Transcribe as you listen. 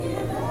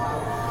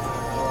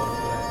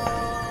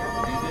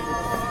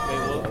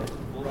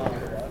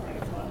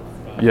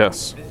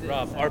Yes.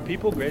 Rob, are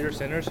people greater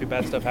sinners who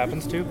bad stuff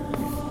happens to?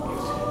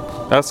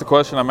 That's the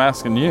question I'm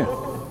asking you.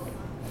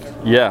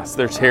 Yes,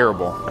 they're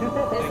terrible.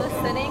 Is the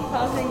sinning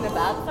causing the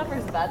bad stuff, or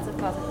is the bad stuff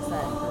causing the sin?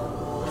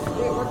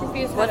 We're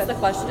confused. What's the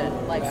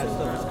question? Like, Bad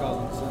stuff is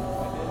causing sin.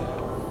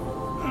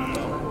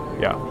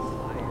 Yeah.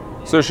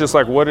 So it's just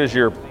like, what is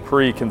your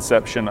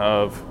preconception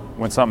of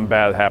when something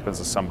bad happens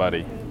to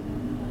somebody?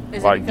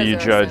 is Like, it do you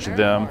because they're a judge sinner,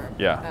 them? or-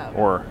 Yeah. Oh.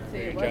 Or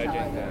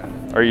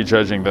are you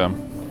judging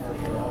them?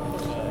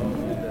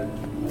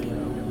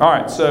 All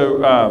right.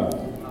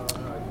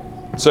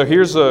 So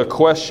here's a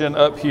question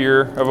up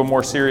here of a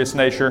more serious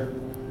nature.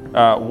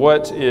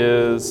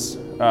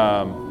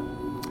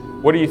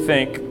 What do you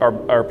think?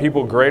 Are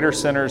people greater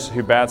sinners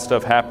who bad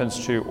stuff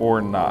happens to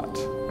or not?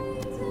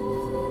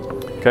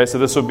 Okay, so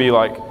this would be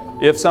like,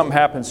 if something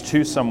happens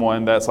to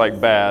someone that's like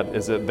bad,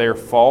 is it their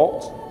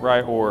fault,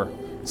 right? Or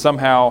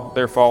somehow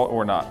their fault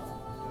or not?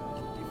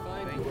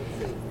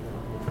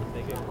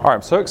 All right,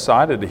 I'm so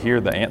excited to hear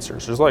the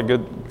answers. There's like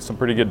some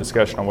pretty good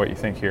discussion on what you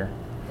think here.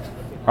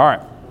 All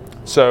right,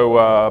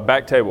 so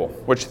back table,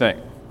 what you think?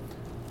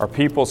 Are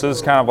people, so this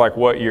is kind of like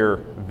what your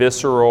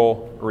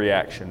visceral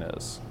reaction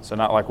is. So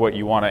not like what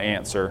you want to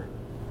answer,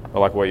 but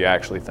like what you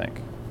actually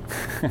think.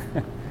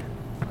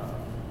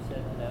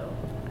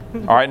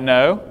 All right,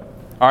 no.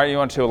 All right, you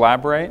want to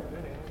elaborate?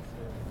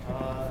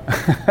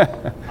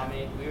 I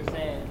mean, we were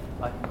saying,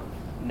 like,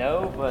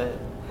 no, but,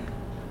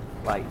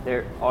 like,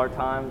 there are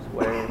times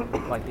where,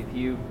 like, if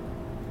you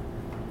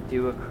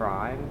do a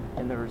crime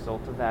and the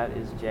result of that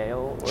is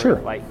jail, or, Sure.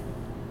 like,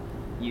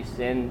 you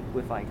sin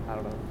with, like, I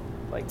don't know,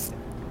 like,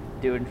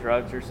 doing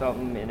drugs or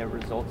something, and it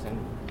results in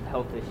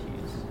health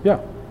issues.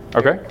 Yeah.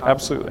 Okay, There are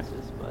absolutely.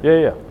 consequences, but-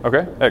 Yeah.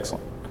 Okay,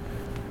 excellent.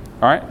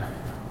 All right,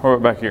 what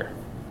about back here?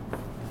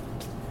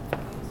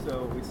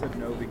 So we said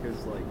no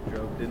because like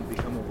Job didn't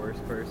become a worse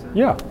person.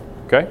 Yeah.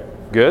 Okay,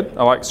 good.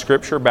 I like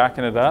scripture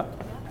backing it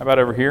up. How about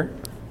over here?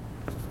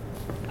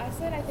 I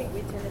said I think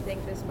we tend to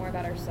think this more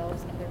about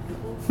ourselves and other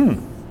people.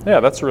 Yeah,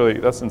 that's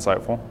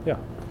insightful. Yeah.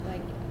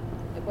 Like,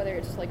 whether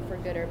it's like for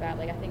good or bad.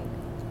 Like, I think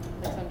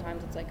like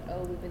sometimes it's like,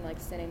 oh, we've been like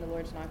sinning, the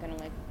Lord's not gonna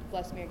like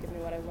bless me or give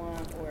me what I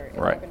want, or if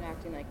Right. I've been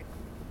acting like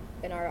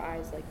in our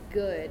eyes like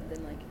good,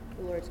 then like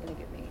the Lord's gonna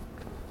give me.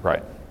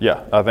 Right.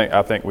 Yeah,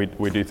 I think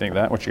we do think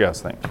that. What you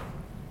guys think?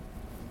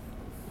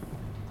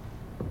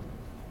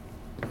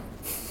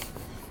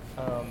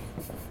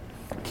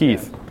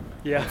 Keith.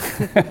 Yeah.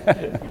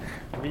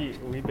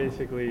 we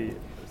basically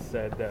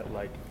said that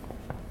like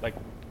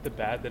the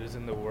bad that is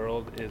in the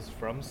world is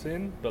from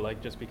sin, but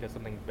like just because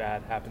something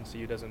bad happens to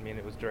you doesn't mean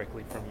it was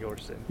directly from your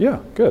sin. Yeah,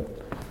 good.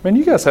 Man,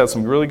 you guys had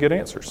some really good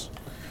answers.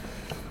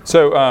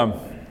 So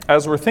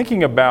as we're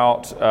thinking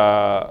about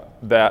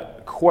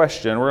that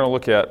question, we're going to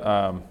look at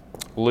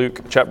Luke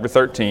chapter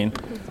 13.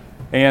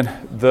 And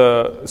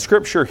the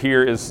scripture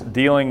here is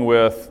dealing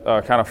with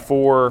kind of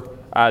four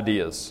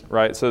ideas,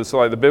 right? So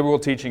like the biblical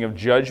teaching of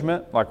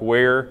judgment, like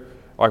where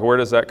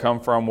does that come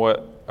from?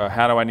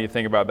 How do I need to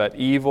think about that?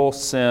 Evil,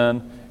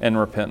 sin, and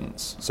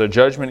repentance. So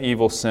judgment,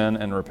 evil, sin,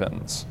 and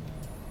repentance.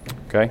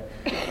 Okay?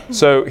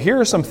 So here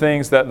are some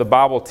things that the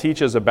Bible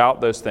teaches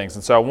about those things.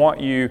 And so I want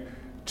you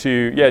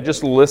to,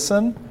 just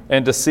listen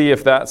and to see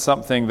if that's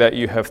something that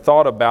you have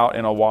thought about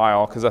in a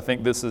while, because I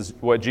think this is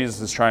what Jesus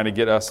is trying to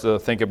get us to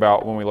think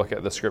about when we look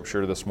at the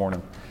scripture this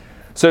morning.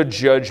 So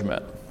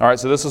judgment. All right,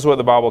 so this is what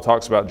the Bible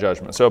talks about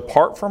judgment. So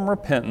apart from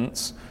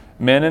repentance,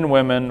 men and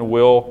women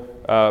will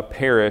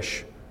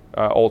perish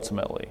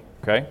ultimately.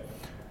 Okay?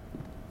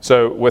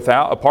 So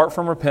apart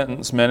from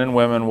repentance, men and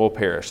women will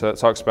perish. So that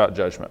talks about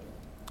judgment.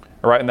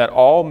 All right, and that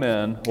all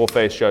men will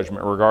face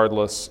judgment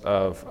regardless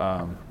of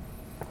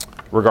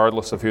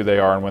who they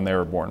are and when they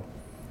were born.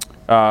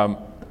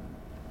 All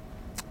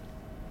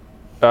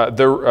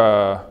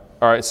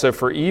right, so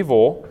for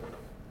evil,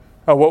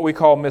 what we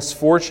call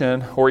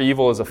misfortune or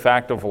evil is a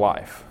fact of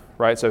life,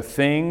 right? So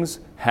things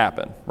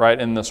happen, right,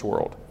 in this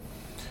world.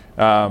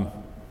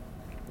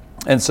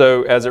 And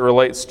so as it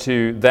relates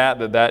to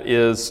that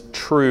is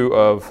true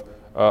of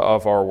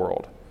our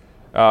world.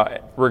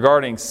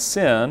 Regarding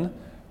sin,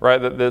 right,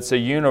 that's a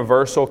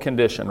universal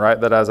condition, right,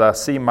 that as I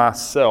see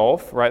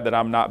myself, right, that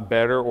I'm not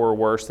better or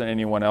worse than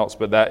anyone else,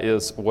 but that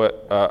is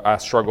what I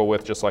struggle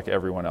with just like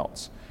everyone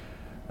else.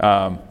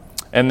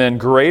 And then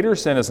greater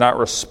sin is not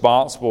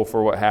responsible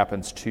for what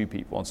happens to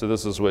people. And so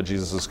this is what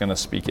Jesus is going to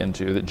speak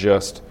into, that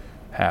just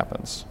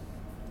happens.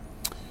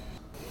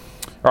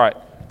 All right.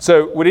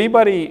 So would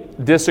anybody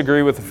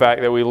disagree with the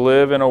fact that we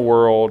live in a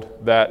world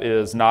that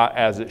is not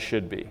as it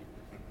should be?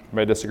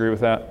 Anybody disagree with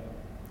that?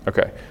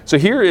 Okay. So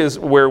here is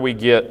where we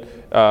get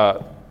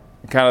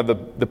kind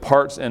of the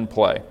parts in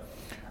play.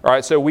 All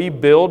right. So we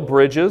build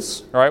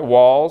bridges, all right,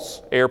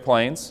 walls,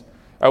 airplanes.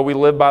 We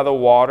live by the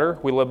water.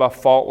 We live by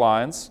fault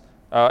lines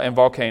and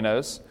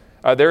volcanoes.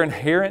 There are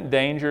inherent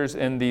dangers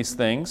in these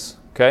things,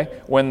 okay,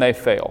 when they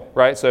fail,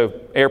 right? So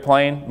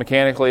airplane,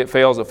 mechanically it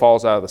fails, it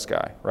falls out of the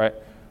sky, right?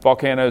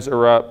 Volcanoes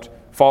erupt,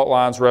 fault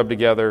lines rub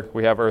together,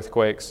 we have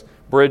earthquakes.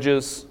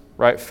 Bridges,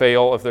 right,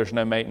 fail if there's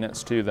no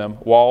maintenance to them.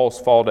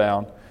 Walls fall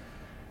down.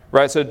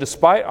 right? So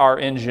despite our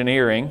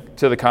engineering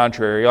to the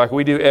contrary, like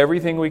we do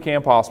everything we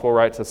can possible,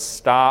 right, to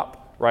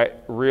stop, right,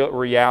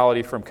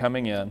 reality from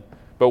coming in,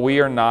 but we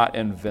are not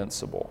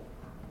invincible,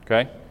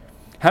 okay?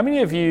 How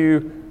many of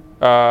you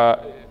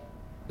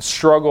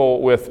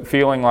struggle with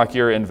feeling like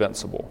you're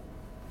invincible?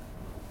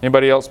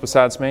 Anybody else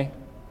besides me?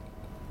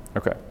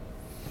 Okay.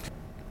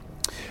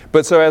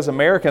 But so as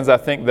Americans, I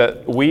think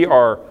that we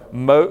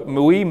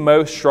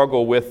most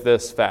struggle with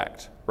this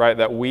fact, right?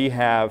 That we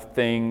have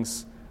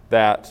things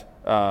that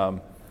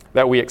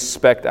we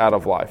expect out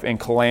of life, and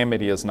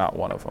calamity is not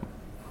one of them.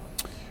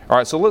 All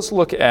right, so let's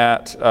look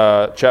at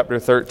chapter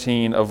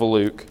 13 of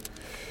Luke.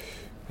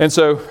 And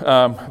so,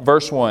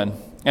 verse 1.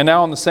 And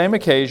now on the same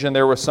occasion,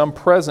 there was some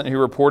present who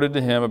reported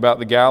to him about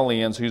the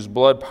Galileans whose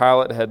blood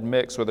Pilate had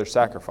mixed with their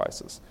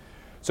sacrifices.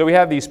 So we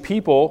have these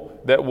people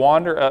that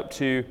wander up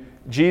to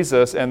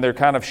Jesus and they're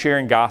kind of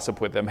sharing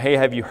gossip with them. Hey,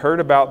 have you heard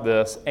about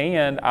this?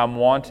 And I'm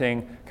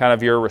wanting kind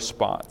of your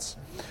response.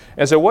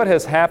 And so what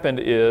has happened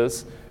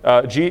is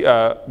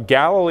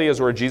Galilee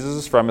is where Jesus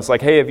is from. It's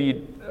like, hey, have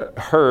you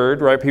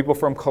heard, right? People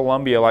from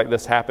Colombia, like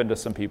this happened to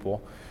some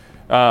people.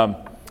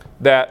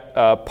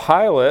 That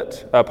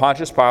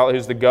Pontius Pilate,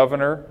 who's the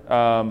governor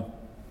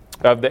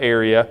of the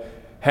area,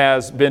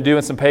 has been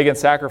doing some pagan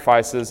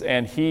sacrifices,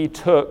 and he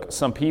took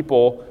some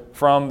people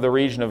from the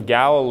region of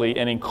Galilee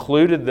and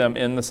included them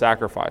in the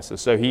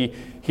sacrifices. So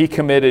he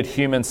committed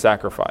human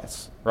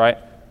sacrifice, right?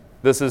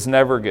 This is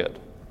never good.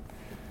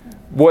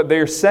 What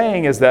they're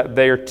saying is that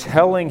they're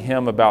telling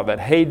him about that.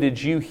 Hey,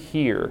 did you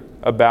hear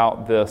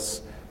about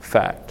this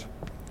fact?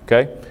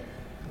 Okay?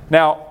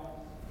 Now,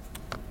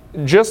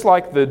 just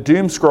like the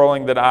doom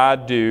scrolling that I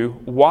do,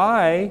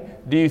 why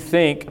do you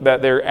think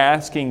that they're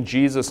asking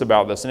Jesus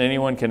about this? And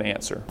anyone can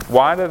answer.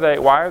 Why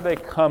are they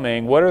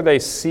coming? What are they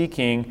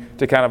seeking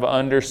to kind of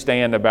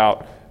understand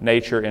about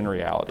nature and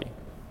reality?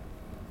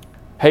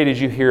 Hey, did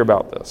you hear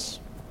about this?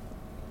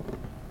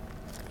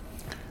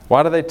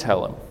 Why do they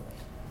tell him?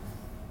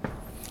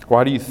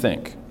 Why do you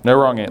think? No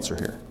wrong answer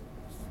here.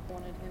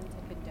 Wanted him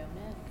to condone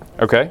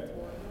it. Okay.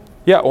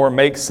 Yeah, or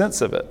make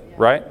sense of it,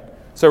 right?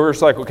 So we're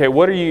just like, okay,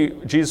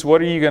 Jesus,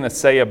 what are you going to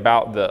say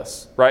about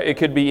this, right? It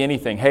could be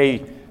anything.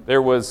 Hey,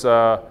 there was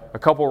a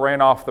couple ran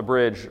off the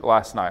bridge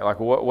last night. Like,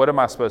 what am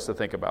I supposed to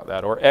think about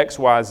that? Or X,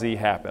 Y, Z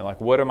happened. Like,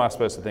 what am I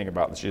supposed to think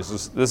about this,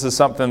 Jesus? This is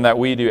something that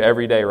we do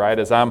every day, right?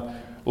 As I'm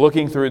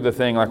looking through the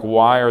thing, like,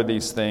 why are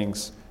these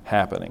things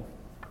happening?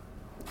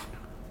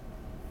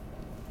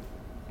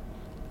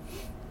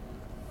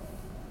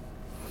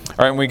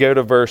 All right, and we go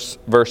to verse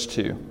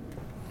 2.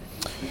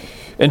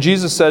 And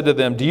Jesus said to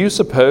them, do you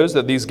suppose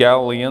that these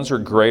Galileans are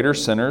greater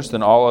sinners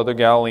than all other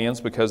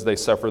Galileans because they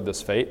suffered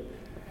this fate?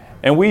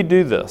 And we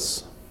do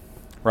this,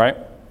 right?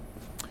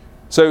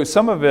 So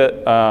some of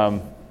it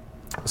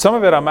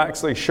I'm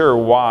actually sure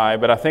why,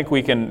 but I think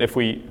we can, if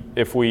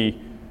we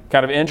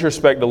kind of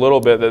introspect a little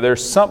bit, that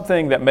there's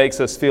something that makes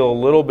us feel a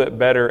little bit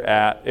better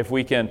at if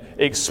we can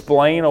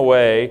explain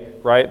away,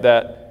 right,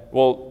 that,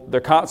 well,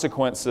 their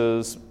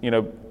consequences,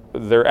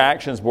 their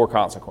actions bore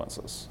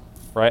consequences,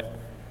 right?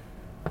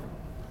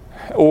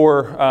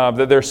 Or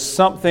that there's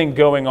something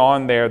going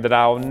on there that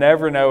I'll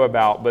never know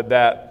about, but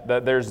that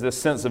there's this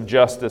sense of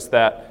justice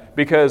that,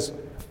 because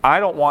I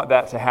don't want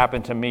that to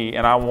happen to me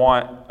and I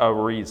want a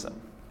reason,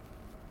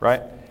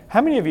 right?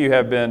 How many of you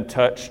have been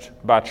touched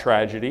by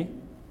tragedy?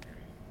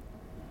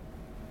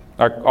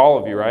 Like all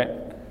of you, right?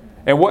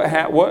 And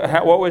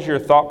what was your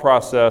thought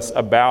process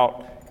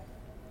about,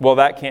 well,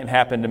 that can't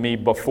happen to me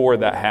before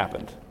that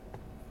happened?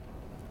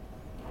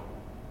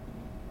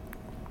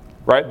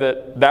 Right,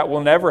 that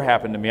will never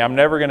happen to me. I'm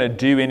never going to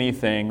do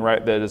anything,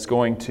 right, that is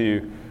going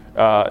to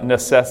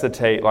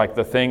necessitate like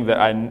the thing that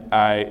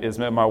I is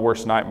my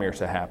worst nightmare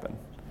to happen,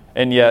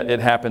 and yet it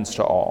happens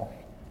to all.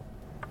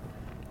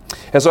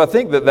 And so I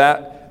think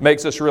that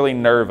makes us really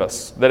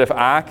nervous. That if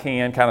I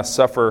can kind of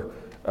suffer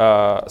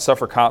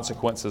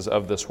consequences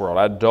of this world,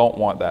 I don't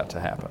want that to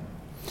happen.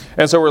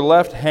 And so we're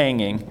left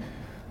hanging.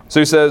 So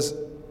he says.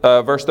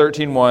 Verse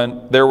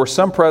 13:1, there were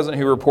some present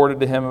who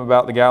reported to him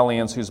about the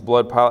Galileans whose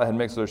blood Pilate had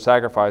mixed with their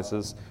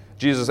sacrifices.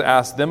 Jesus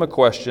asked them a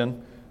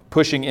question,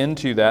 pushing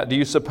into that. Do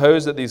you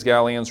suppose that these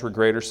Galileans were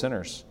greater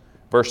sinners?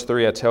 Verse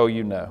 3, I tell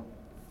you no.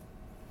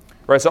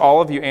 Right, so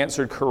all of you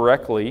answered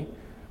correctly,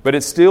 but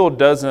it still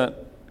doesn't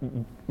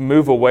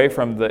move away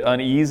from the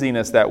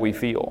uneasiness that we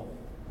feel.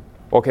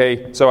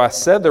 Okay, so I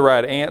said the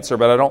right answer,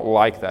 but I don't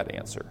like that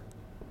answer.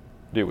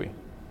 Do we?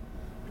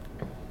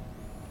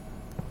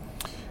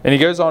 And he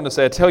goes on to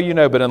say, I tell you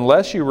no, but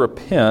unless you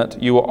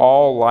repent, you will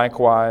all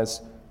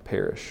likewise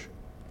perish.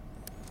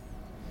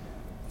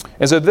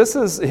 And so this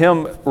is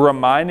him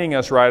reminding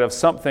us, right, of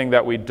something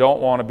that we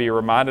don't want to be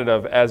reminded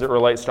of as it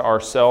relates to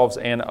ourselves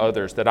and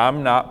others, that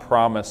I'm not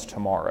promised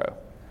tomorrow.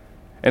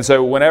 And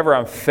so whenever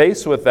I'm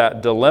faced with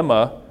that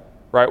dilemma,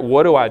 right,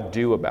 what do I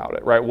do about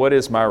it, right? What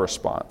is my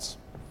response?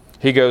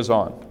 He goes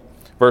on,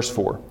 verse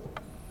 4.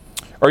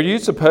 Or do you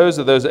suppose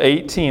that those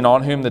 18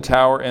 on whom the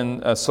tower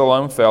in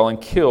Siloam fell and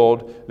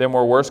killed them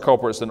were worse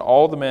culprits than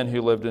all the men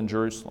who lived in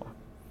Jerusalem?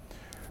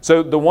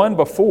 So the one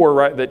before,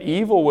 right, that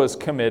evil was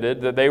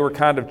committed, that they were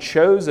kind of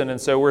chosen, and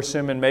so we're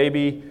assuming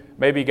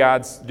maybe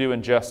God's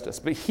doing justice.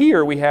 But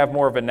here we have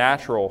more of a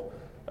natural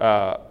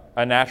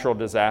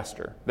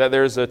disaster. That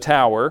there's a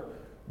tower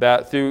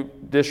that through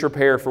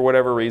disrepair for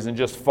whatever reason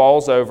just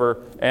falls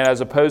over, and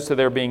as opposed to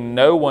there being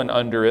no one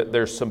under it,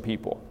 there's some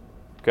people.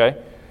 Okay?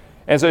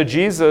 And so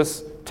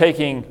Jesus,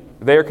 taking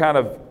their kind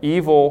of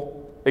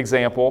evil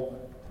example,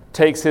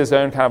 takes his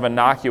own kind of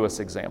innocuous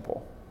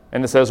example.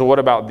 And it says, well, what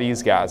about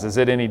these guys? Is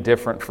it any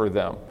different for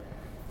them?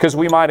 Because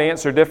we might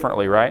answer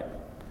differently, right?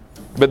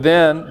 But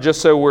then,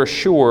 just so we're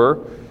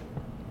sure,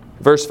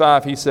 verse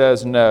 5, he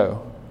says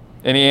no.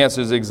 And he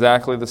answers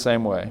exactly the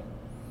same way.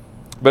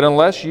 But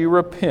unless you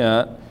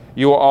repent,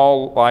 you will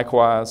all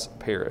likewise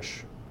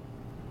perish.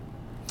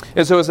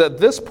 And so it's at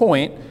this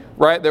point,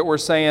 right, that we're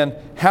saying,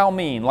 how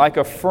mean? Like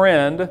a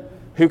friend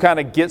who kind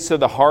of gets to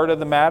the heart of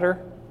the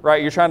matter,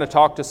 right? You're trying to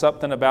talk to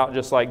something about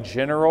just like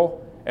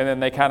general, and then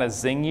they kind of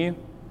zing you.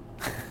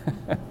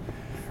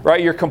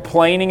 Right? You're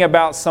complaining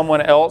about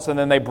someone else, and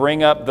then they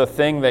bring up the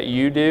thing that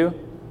you do.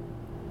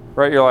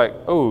 Right? You're like,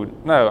 oh,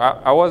 no,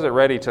 I wasn't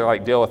ready to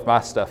like deal with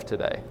my stuff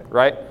today.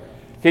 Right?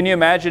 Can you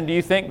imagine, do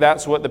you think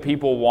that's what the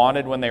people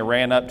wanted when they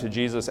ran up to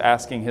Jesus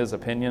asking his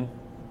opinion?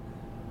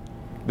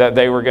 That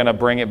they were going to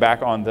bring it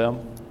back on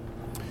them?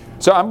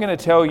 So I'm going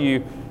to tell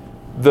you,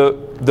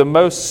 the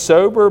most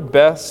sober,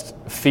 best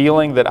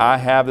feeling that I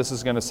have, this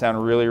is going to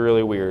sound really,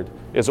 really weird,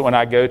 is when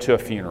I go to a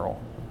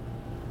funeral.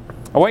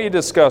 I want you to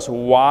discuss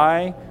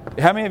why.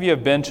 How many of you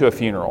have been to a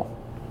funeral?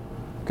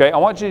 Okay, I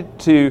want you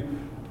to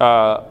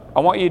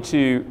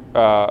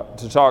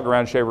talk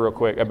around Shaver real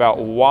quick about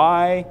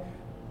why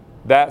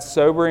that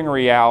sobering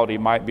reality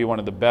might be one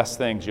of the best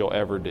things you'll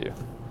ever do.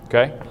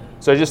 Okay,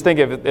 so just think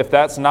if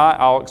that's not,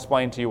 I'll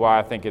explain to you why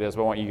I think it is.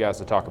 But I want you guys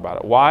to talk about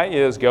it. Why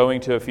is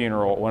going to a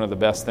funeral one of the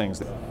best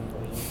things?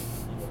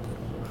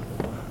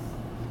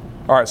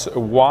 All right, so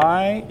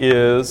why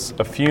is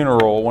a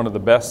funeral one of the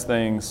best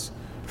things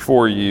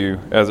for you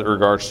as it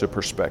regards to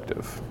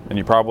perspective? And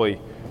you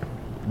probably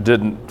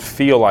didn't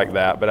feel like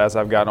that, but as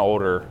I've gotten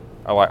older,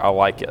 I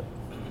like it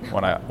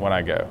when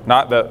I go.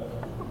 Not that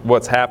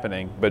what's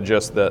happening, but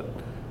just that.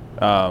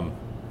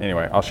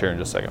 Anyway, I'll share in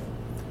just a second.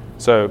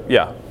 So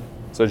yeah,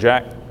 so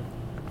Jack.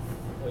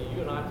 Well,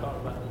 you and I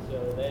talked about this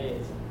the other day.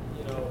 Is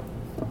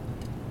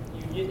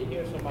you get to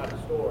hear somebody's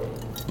story,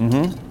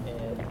 Mm-hmm.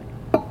 and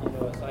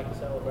it's like a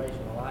celebration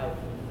of life.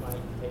 And you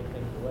might take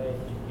things away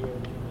that you hear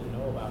that you didn't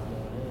know about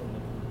going in.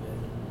 That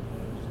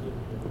just gives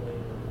you a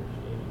flavor of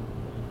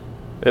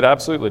appreciating. It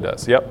absolutely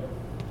does. Yep.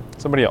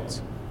 Somebody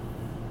else.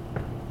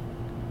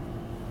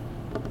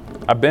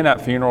 I've been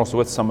at funerals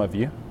with some of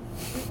you.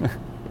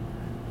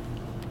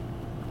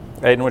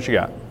 Aiden, what you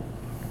got?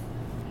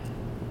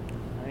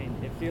 I mean,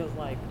 it feels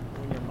like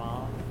when your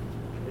mom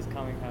is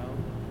coming home,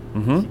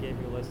 Mm-hmm. she gave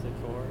you a list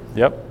of chores.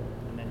 Yep.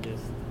 And then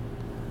just,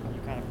 you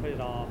kind of put it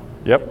off,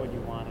 Yep. did what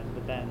you wanted,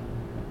 but then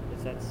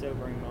it's that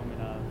sobering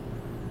moment of,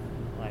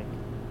 like,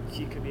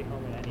 she could be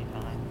home at any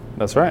time.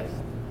 That's right.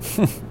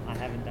 because I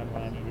haven't done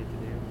what I needed to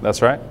do.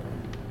 That's right.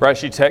 Right,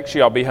 she texts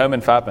you, I'll be home in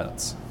 5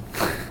 minutes.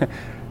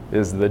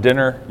 Is the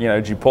dinner,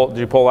 did you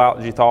thaw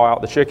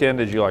out the chicken?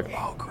 Did you like,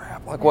 oh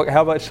crap, like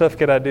how much stuff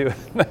could I do in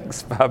the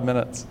next 5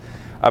 minutes?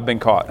 I've been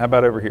caught. How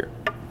about over here?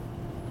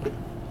 We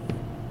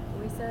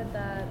said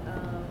that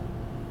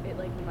it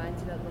like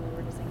reminds you that the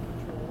Lord is in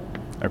control.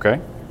 Okay.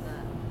 And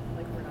that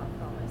like we're not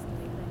promised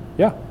anything.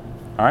 Yeah.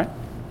 All right.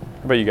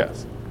 How about you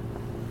guys?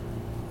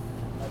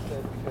 I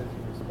said because you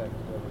respect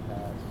whoever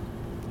passed.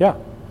 Yeah,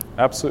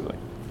 absolutely.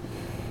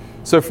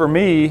 So for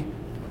me,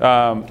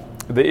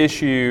 the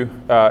issue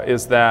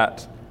is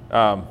that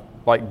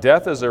like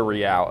death is a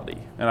reality,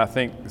 and I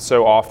think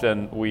so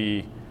often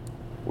we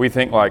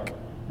think like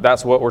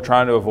that's what we're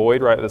trying to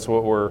avoid, right? That's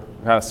what we're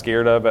kind of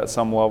scared of at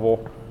some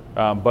level,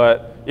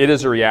 but it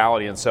is a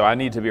reality, and so I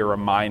need to be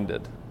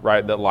reminded,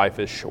 right, that life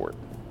is short,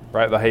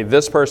 right? That hey,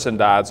 this person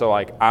died, so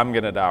like I'm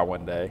gonna die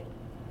one day,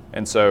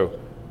 and so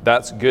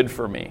that's good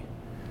for me.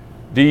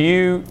 Do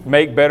you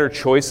make better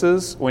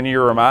choices when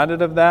you're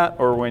reminded of that,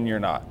 or when you're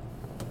not?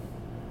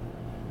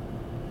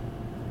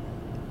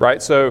 Right,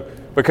 so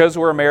because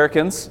we're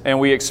Americans and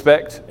we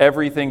expect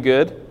everything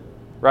good,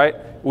 right?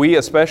 We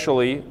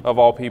especially, of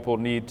all people,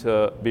 need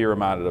to be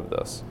reminded of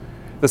this.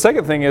 The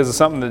second thing is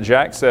something that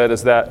Jack said,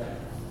 is that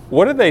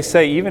what did they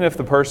say, even if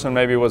the person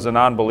maybe was a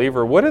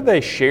non-believer, what did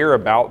they share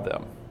about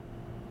them?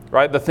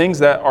 Right, the things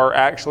that are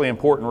actually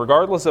important,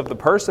 regardless if the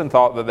person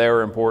thought that they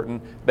were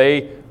important,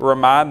 they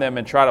remind them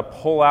and try to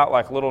pull out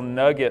like little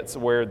nuggets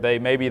where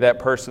maybe that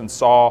person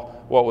saw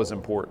what was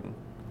important.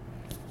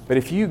 But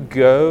if you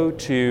go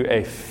to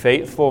a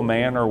faithful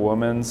man or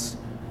woman's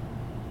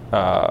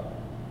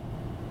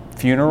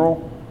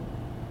funeral,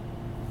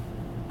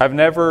 I'm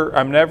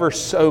never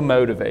so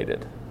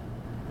motivated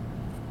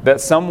that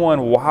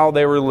someone while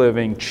they were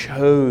living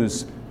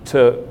chose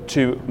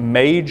to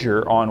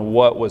major on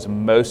what was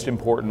most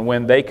important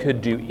when they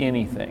could do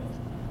anything.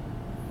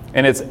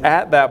 And it's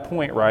at that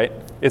point, right?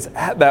 It's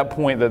at that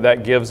point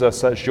that gives us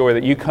such joy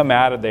that you come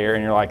out of there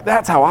and you're like,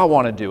 that's how I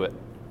want to do it.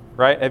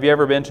 right? Have you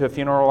ever been to a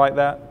funeral like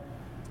that?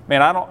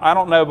 Man, I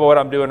don't know what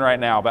I'm doing right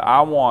now, but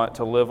I want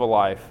to live a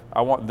life.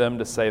 I want them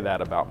to say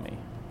that about me,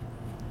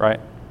 right?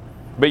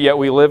 But yet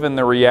we live in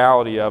the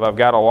reality of, I've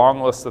got a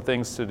long list of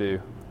things to do.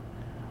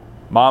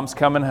 Mom's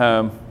coming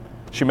home.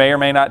 She may or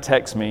may not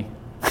text me.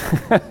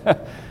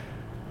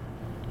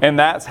 And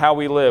that's how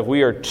we live.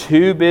 We are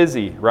too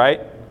busy,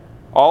 right?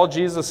 All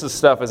Jesus'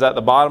 stuff is at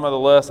the bottom of the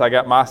list. I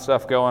got my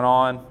stuff going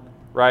on,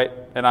 right?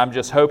 And I'm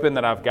just hoping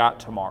that I've got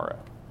tomorrow.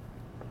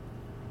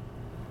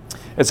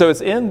 And so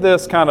it's in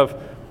this kind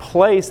of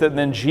place that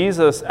then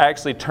Jesus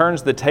actually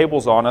turns the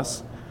tables on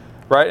us,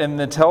 right? And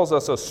then tells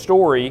us a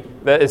story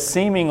that is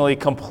seemingly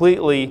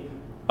completely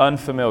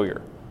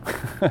unfamiliar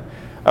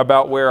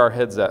about where our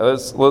head's at.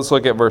 Let's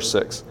look at verse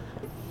 6.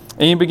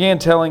 And he began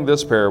telling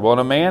this parable.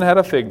 And a man had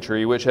a fig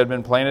tree which had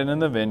been planted in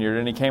the vineyard,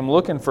 and he came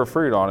looking for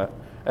fruit on it,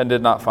 and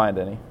did not find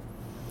any.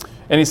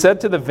 And he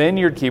said to the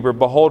vineyard keeper,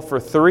 Behold, for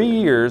 3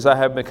 years I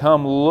have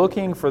become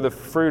looking for the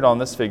fruit on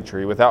this fig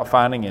tree without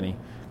finding any.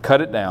 Cut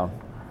it down.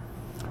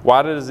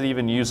 Why does it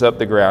even use up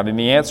the ground? And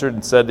he answered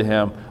and said to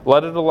him,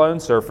 Let it alone,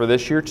 sir, for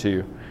this year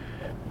too,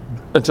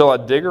 until I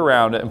dig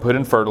around it and put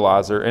in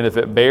fertilizer. And if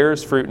it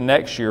bears fruit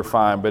next year,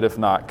 fine. But if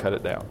not, cut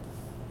it down.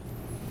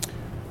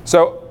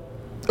 So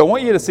I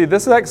want you to see,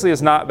 this actually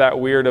is not that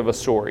weird of a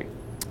story.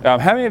 How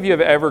many of you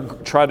have ever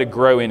tried to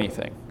grow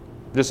anything?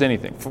 Just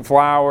anything.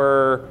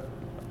 Flower,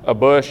 a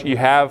bush.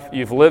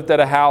 You've lived at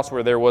a house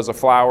where there was a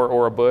flower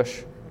or a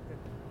bush?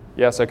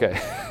 Yes? Okay.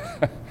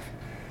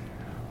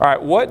 All right,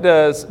 what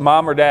does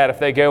mom or dad, if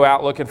they go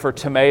out looking for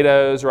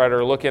tomatoes, right,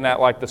 or looking at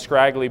like the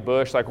scraggly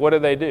bush, like what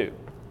do?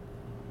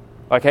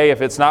 Like, hey,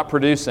 if it's not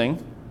producing,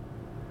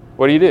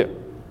 what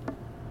do?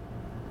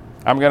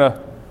 I'm going to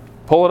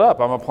pull it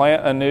up. I'm going to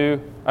plant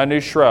a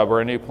new shrub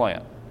or a new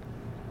plant.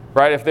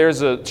 Right? If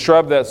there's a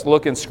shrub that's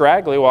looking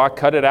scraggly, well, I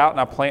cut it out and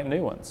I plant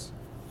new ones.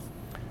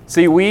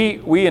 See, we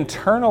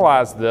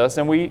internalize this,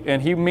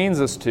 and he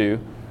means us to,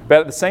 but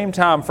at the same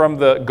time, from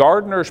the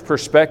gardener's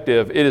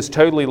perspective, it is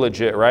totally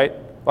legit, right?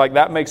 Like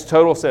that makes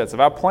total sense. If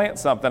I plant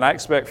something, I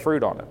expect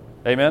fruit on it.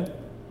 Amen?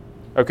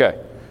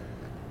 Okay.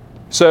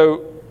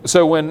 So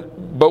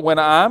when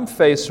I'm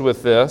faced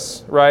with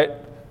this, right,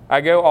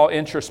 I go all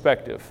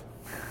introspective.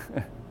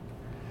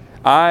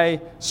 I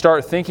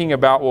start thinking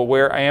about, well,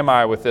 where am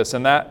I with this?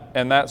 And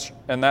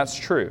that's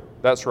true.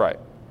 That's right.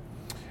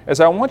 And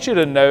so I want you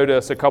to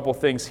notice a couple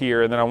things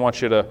here, and then I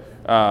want you to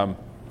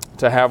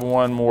have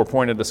one more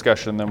point of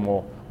discussion, then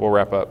we'll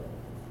wrap up.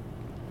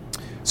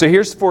 So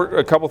here's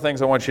a couple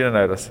things I want you to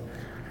notice.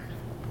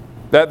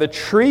 That the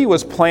tree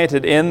was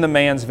planted in the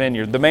man's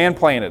vineyard. The man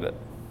planted it.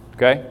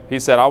 Okay? He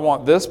said, I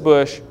want this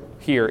bush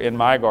here in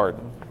my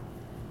garden.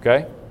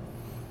 Okay?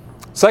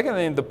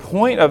 Secondly, the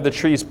point of the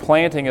tree's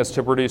planting is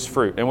to produce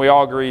fruit. And we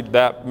all agreed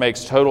that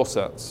makes total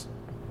sense.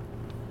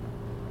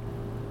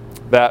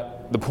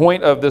 That the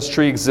point of this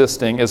tree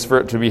existing is for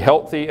it to be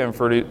healthy and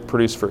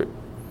produce fruit.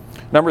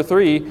 Number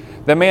 3,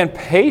 the man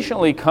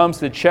patiently comes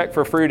to check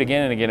for fruit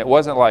again and again. It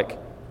wasn't like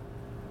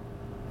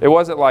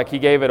he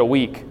gave it a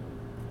week.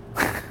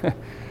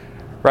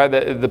 Right?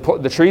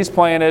 The tree's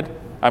planted,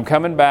 I'm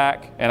coming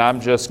back, and I'm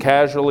just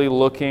casually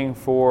looking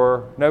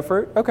for no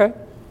fruit? Okay,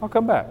 I'll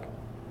come back.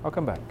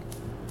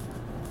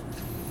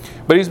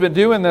 But he's been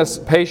doing this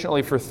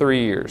patiently for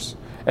 3 years.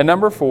 And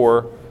number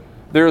 4,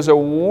 there's a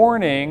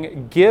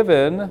warning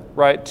given,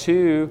 right,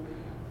 to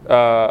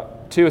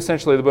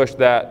essentially the bush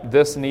that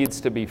this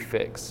needs to be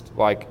fixed.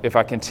 Like, if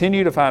I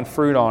continue to find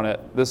fruit on it,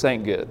 this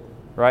ain't good,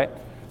 right?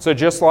 So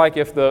just like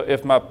if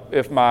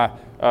my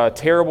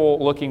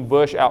terrible looking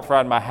bush out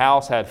front of my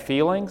house had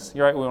feelings,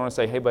 right? We want to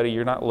say, hey buddy,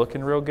 you're not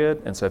looking real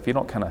good. And so if you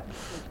don't kind of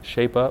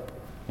shape up,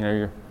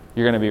 you're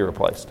going to be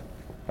replaced.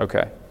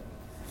 Okay.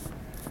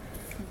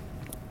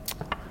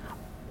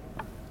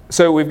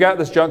 So we've got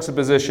this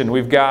juxtaposition.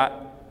 We've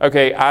got,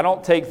 okay, I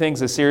don't take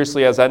things as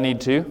seriously as I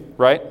need to,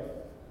 right?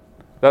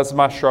 That's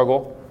my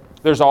struggle.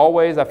 I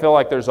feel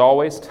like there's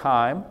always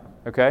time,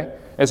 okay?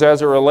 And so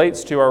as it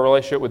relates to our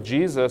relationship with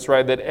Jesus,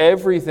 right, that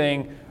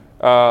everything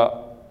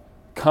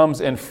comes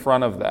in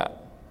front of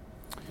that.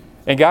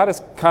 And God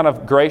is kind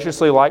of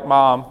graciously, like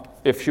mom,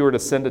 if she were to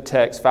send a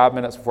text 5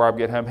 minutes before I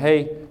get home,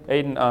 hey,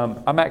 Aiden,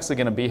 I'm actually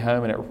going to be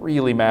home, and it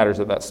really matters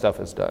that stuff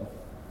is done,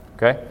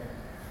 okay?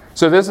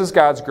 So this is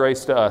God's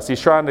grace to us.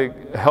 He's trying to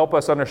help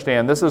us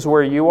understand this is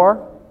where you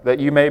are, that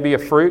you may be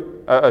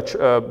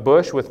a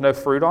bush with no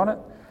fruit on it.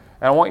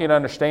 And I want you to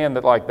understand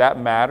that like that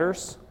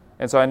matters.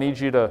 And so I need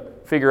you to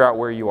figure out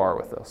where you are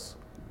with this.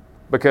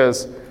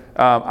 Because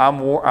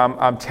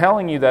I'm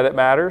telling you that it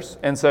matters.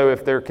 And so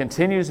if there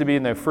continues to be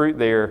no fruit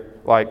there,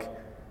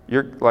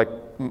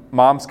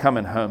 mom's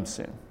coming home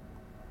soon.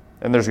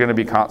 And there's going to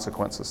be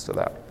consequences to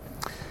that.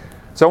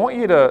 So I want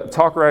you to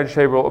talk around your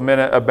table a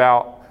minute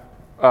about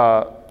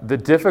the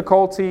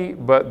difficulty,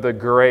 but the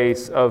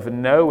grace of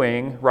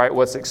knowing, right,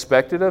 what's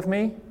expected of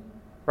me,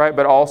 right,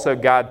 but also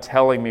God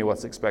telling me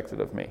what's expected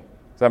of me.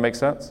 Does that make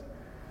sense?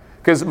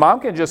 Because mom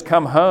can just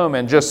come home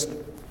and just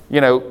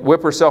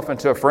whip herself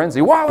into a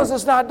frenzy. Why was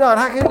this not done?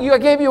 I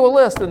gave you a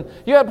list and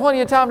you had plenty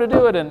of time to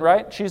do it. And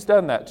right, she's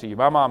done that to you.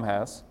 My mom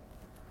has.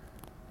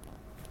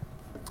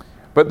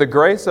 But the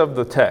grace of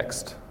the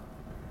text,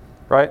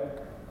 right?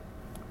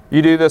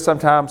 You do this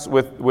sometimes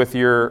with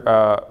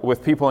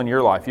people in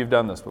your life. You've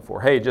done this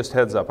before. Hey, just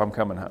heads up, I'm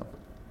coming home.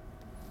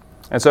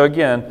 And so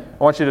again,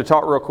 I want you to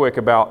talk real quick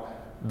about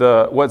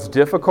what's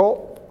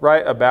difficult,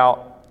 right?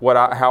 About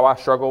how I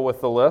struggle with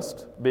the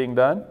list being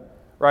done.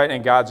 Right,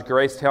 and God's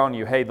grace telling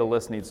you, hey, the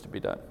list needs to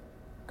be done.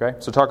 Okay,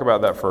 so talk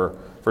about that for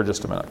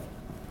just a minute.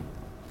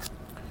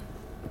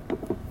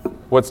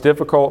 What's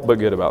difficult but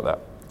good about that?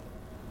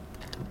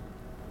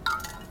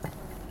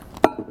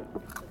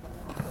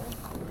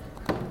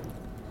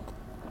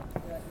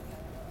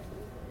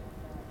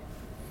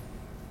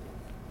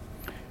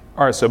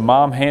 All right, so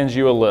mom hands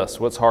you a list.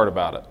 What's hard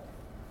about it?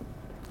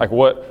 Like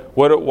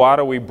why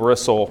do we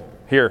bristle?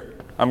 Here,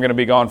 I'm going to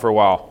be gone for a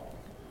while.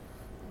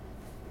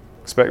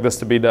 Expect this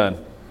to be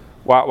done.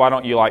 Why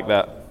don't you like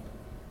that?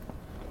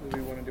 We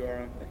want to do our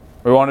own thing.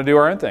 We want to do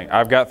our own thing.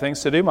 I've got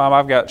things to do, Mom.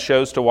 I've got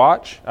shows to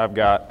watch. I've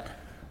got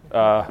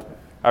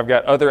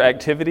other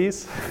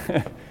activities.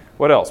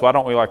 What else? Why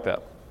don't we like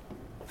that?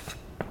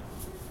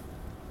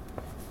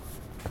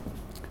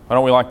 Why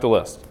don't we like the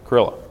list?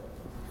 Carilla.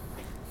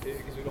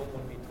 Because we don't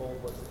want to be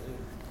told what to do.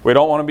 We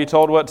don't want to be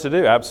told what to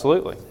do.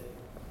 Absolutely.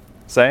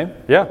 Same?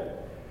 Yeah.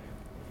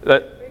 It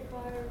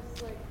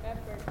requires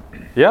effort.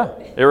 Yeah,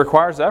 it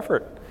requires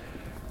effort.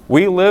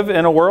 We live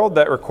in a world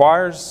that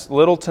requires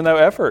little to no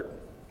effort,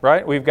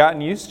 right? We've gotten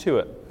used to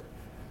it.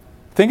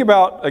 Think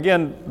about,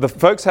 again, the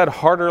folks had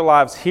harder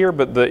lives here,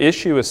 but the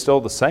issue is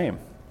still the same,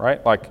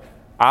 right? Like,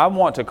 I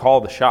want to call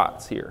the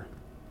shots here,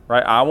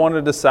 right? I want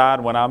to decide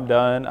when I'm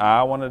done.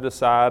 I want to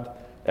decide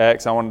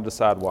X. I want to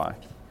decide Y.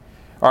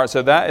 All right,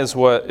 so that is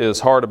what is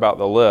hard about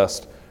the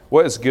list.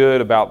 What is good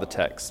about the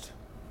text?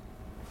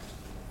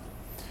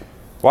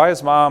 Why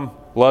is mom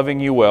loving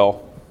you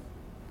well,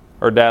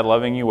 or dad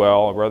loving you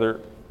well, or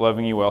brother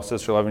loving you well,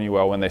 sister loving you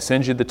well, when they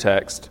send you the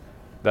text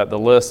that the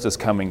list is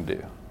coming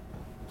due?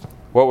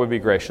 What would be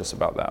gracious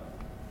about that?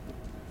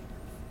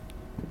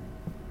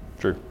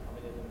 Drew? I mean,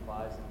 it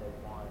implies that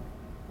they want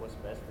what's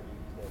best for you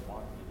because they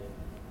want you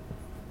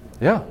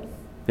to. Yeah.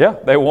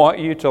 Yeah, they want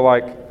you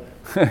to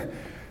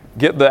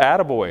get the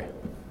attaboy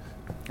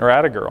or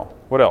attagirl.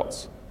 What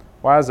else?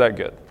 Why is that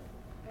good?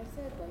 I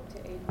said, to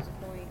Aiden's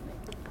point,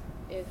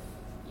 if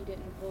you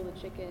didn't pull the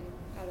chicken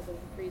out of the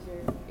freezer,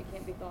 it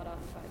can't be thawed out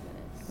in 5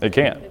 minutes. It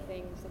can't. The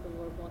things that the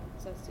Lord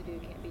wants us to do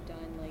can't be done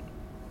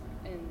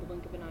in the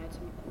blink of an eye.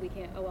 We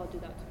can't, I'll do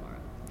that tomorrow.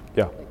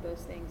 Yeah.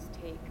 Those things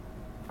take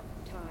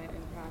time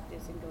and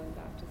practice and going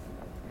back to them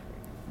over and over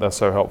again. That's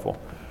so helpful.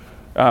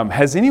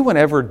 Has anyone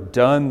ever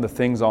done the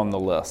things on the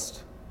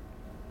list?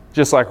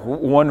 Just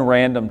one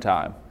random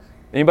time.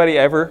 Anybody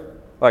ever?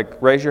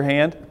 Raise your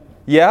hand.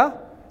 Yeah?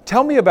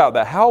 Tell me about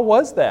that. How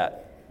was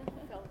that?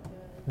 Felt good.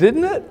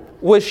 Didn't it?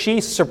 Was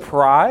she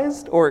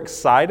surprised or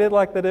excited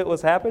that it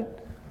was happening?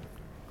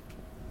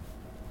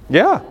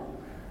 Yeah.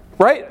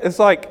 Right? It's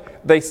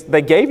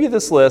they gave you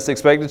this list,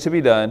 expected to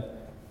be done,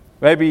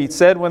 maybe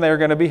said when they were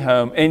going to be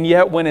home, and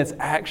yet when it's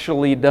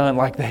actually done,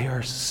 they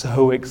are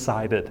so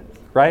excited.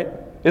 Right?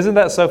 Isn't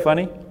that so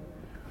funny?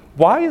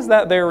 Why is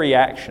that their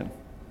reaction?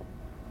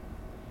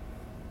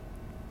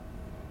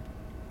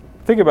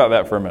 Think about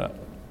that for a minute.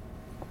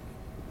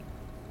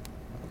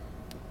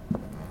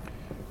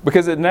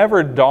 Because it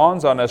never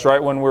dawns on us,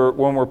 right, when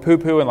we're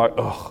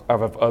poo-pooing, I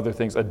have other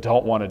things. I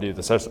don't want to do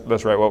this.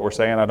 That's right, what we're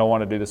saying. I don't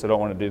want to do this. I don't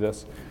want to do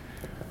this.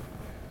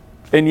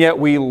 And yet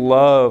we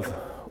love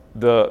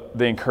the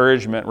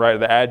encouragement, right,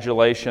 the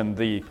adulation,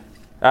 the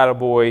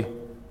attaboy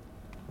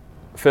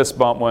fist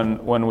bump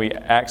when we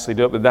actually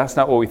do it. But that's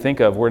not what we think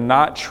of. We're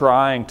not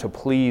trying to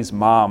please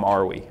mom,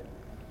 are we?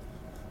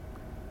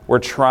 We're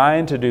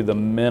trying to do the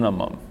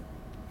minimum.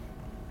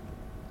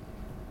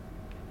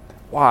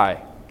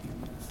 Why?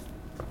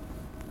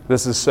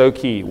 This is so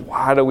key.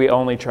 Why do we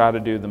only try to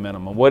do the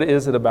minimum? What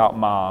is it about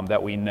mom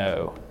that we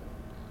know?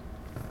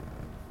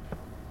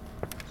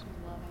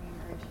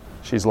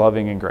 She's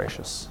loving and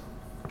gracious.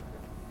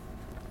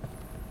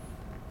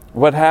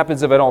 What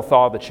happens if I don't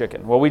thaw the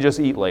chicken? Well, we just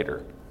eat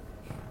later.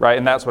 Right?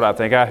 And that's what I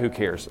think. Who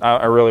cares?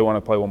 I really want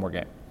to play one more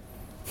game.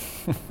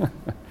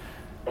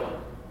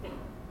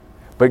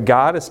 But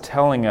God is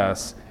telling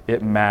us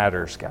it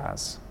matters,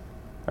 guys.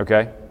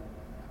 Okay?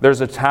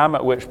 There's a time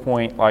at which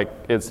point,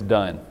 it's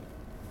done.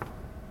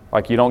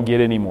 You don't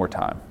get any more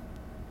time.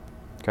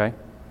 Okay?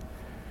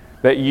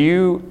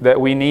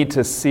 That we need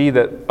to see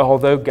that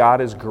although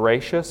God is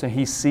gracious and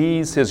He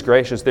sees His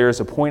gracious, there is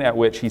a point at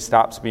which He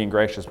stops being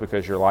gracious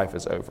because your life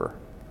is over.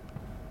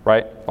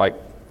 Right?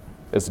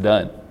 It's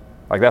done.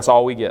 That's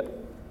all we get.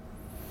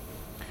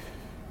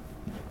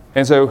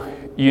 And so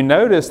you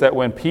notice that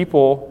when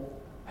people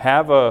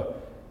have a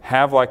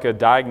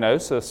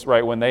diagnosis,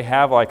 right, when they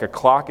have a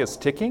clock is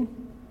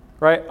ticking,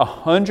 right,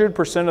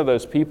 100% of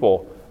those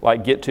people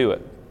get to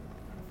it.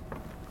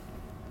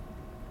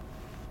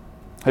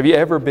 Have you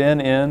ever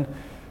been in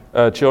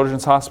a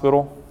children's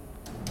hospital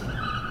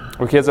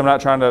Well, kids, I'm not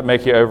trying to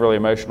make you overly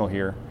emotional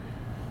here.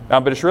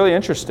 But it's really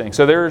interesting.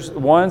 So there's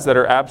ones that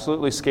are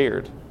absolutely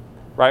scared,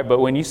 right? But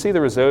when you see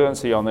the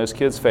resiliency on those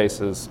kids'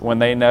 faces, when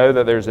they know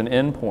that there's an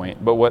end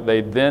point, but what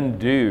they then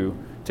do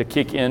to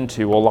kick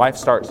into, well, life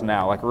starts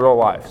now, like real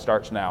life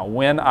starts now,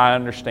 when I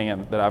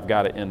understand that I've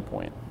got an end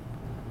point.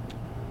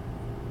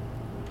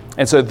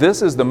 And so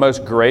this is the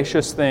most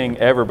gracious thing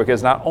ever,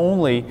 because not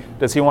only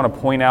does he want to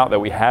point out that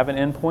we have an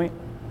end point,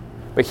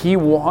 but he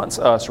wants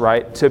us,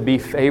 right, to be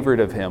favored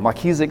of him. Like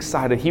he's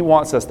excited. He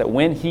wants us that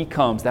when he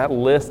comes, that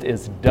list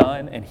is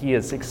done, and he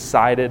is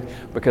excited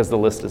because the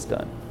list is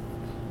done.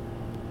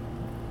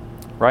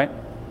 Right?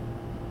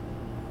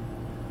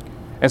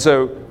 And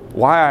so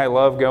why I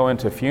love going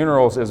to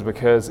funerals is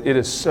because it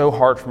is so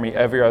hard for me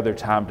every other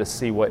time to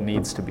see what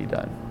needs to be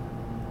done.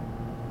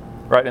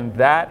 Right? And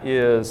that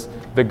is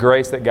the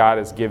grace that God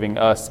is giving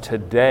us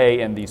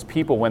today, and these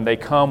people when they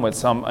come with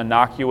some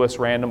innocuous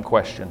random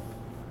question.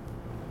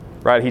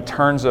 Right? He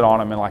turns it on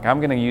them and like,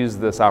 I'm going to use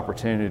this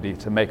opportunity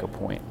to make a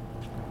point.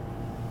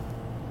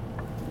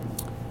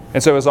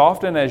 And so as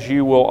often as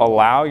you will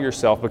allow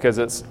yourself, because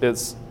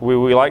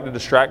we like to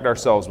distract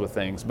ourselves with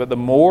things, but the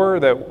more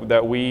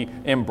that we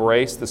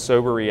embrace the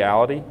sober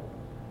reality,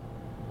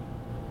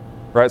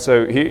 right?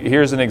 So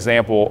here's an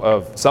example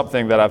of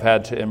something that I've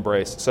had to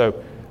embrace.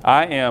 So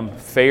I am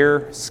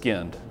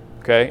fair-skinned,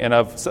 okay, and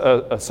of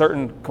a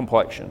certain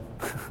complexion.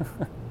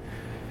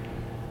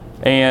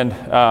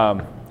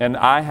 And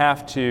I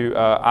have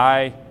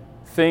to,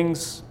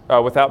 things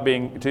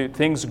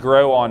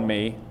grow on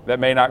me that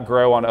may not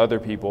grow on other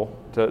people,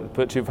 to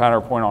put too finer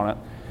a point on it.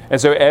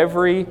 And so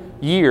every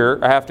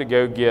year I have to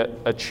go get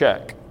a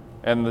check,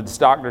 and the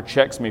doctor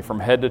checks me from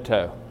head to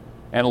toe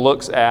and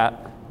looks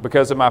at,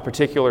 because of my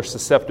particular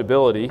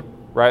susceptibility,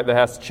 right, that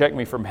has to check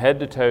me from head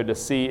to toe to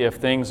see if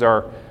things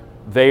are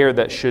there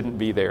that shouldn't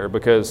be there.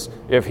 Because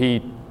if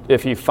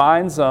he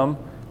finds them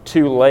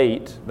too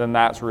late, then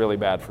that's really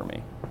bad for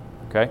me.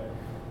 Okay?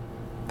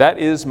 That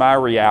is my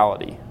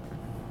reality.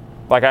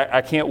 Like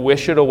I can't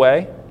wish it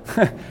away.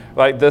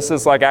 Like this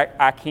is like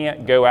I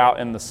can't go out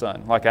in the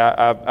sun. Like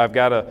I've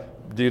got to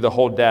do the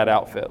whole dad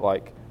outfit,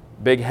 like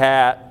big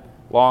hat,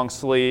 long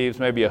sleeves,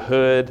 maybe a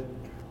hood.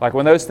 Like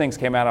when those things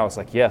came out, I was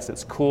like, yes,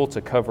 it's cool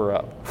to cover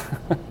up.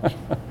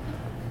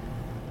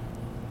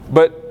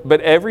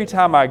 But every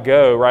time I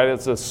go, right,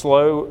 it's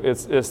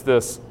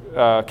this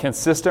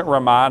consistent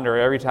reminder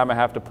every time I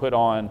have to put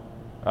on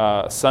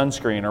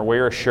sunscreen or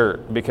wear a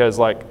shirt, because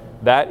like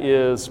that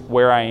is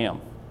where I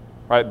am.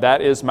 Right?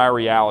 That is my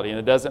reality,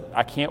 and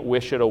I can't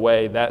wish it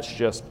away. That's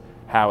just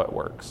how it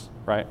works,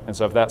 right? And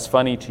so if that's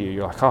funny to you,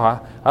 you're like,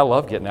 oh, I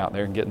love getting out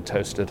there and getting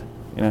toasted,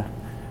 you know.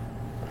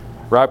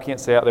 Rob can't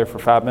stay out there for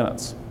 5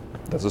 minutes.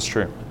 This is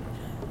true.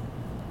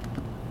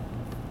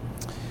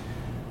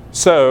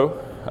 So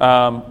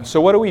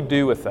what do we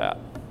do with that,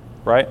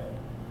 right?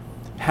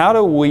 How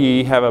do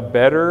we have a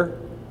better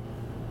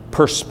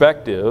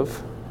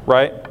perspective,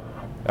 right?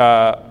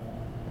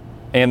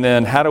 And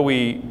then how do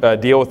we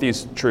deal with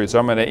these truths? So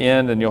I'm going to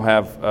end, and you'll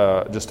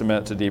have just a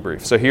minute to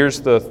debrief. So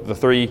here's the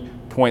 3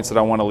 points that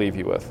I want to leave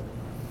you with.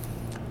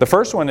 The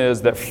first one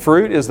is that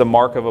fruit is the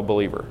mark of a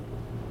believer.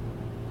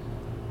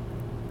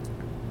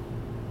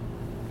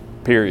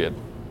 Period.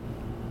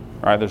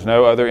 All right, there's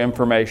no other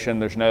information.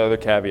 There's no other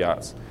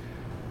caveats.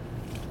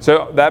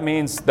 So that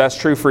means that's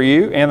true for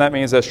you, and that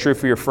means that's true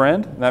for your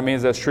friend. And that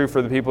means that's true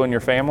for the people in your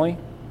family.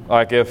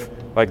 Like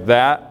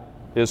that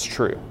is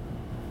true.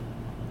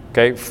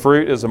 Okay,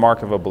 fruit is a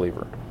mark of a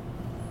believer.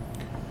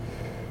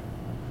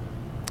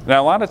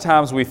 Now, a lot of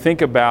times we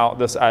think about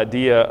this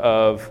idea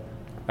of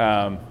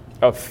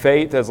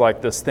faith as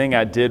like this thing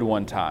I did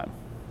one time,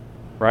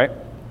 right?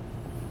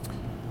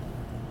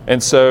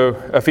 And so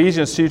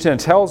Ephesians 2:10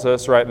 tells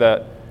us, right,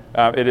 that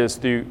it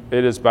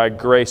is by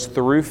grace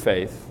through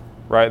faith,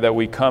 right, that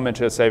we come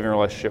into a saving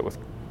relationship with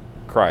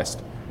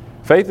Christ.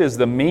 Faith is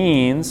the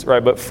means,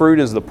 right, but fruit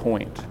is the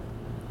point.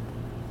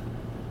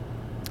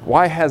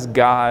 Why has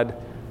God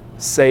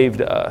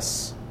saved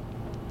us?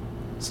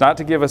 It's not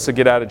to give us a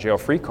get out of jail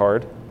free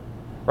card,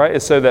 right?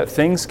 It's so that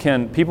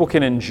people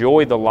can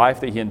enjoy the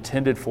life that He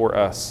intended for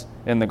us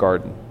in the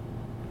garden,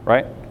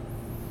 right?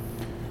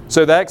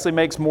 So that actually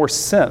makes more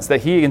sense,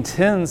 that He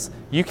intends,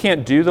 you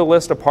can't do the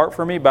list apart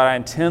from me, but I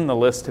intend the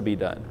list to be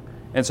done.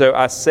 And so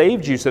I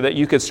saved you so that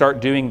you could start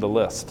doing the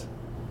list.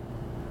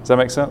 Does that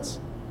make sense?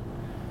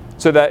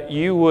 So that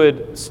you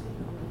would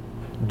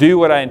do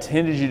what I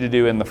intended you to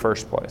do in the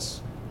first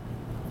place.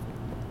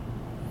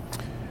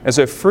 And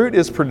so fruit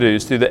is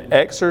produced through the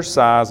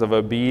exercise of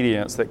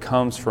obedience that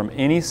comes from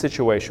any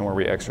situation where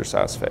we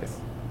exercise faith.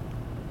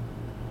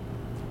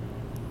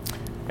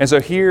 And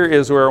so here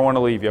is where I want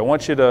to leave you. I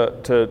want you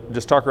to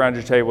just talk around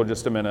your table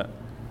just a minute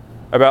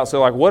about, so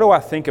like, what do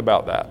I think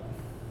about that?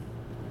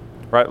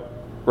 Right?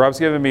 Rob's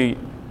given me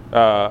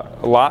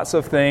lots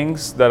of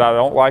things that I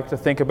don't like to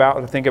think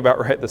about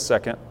right this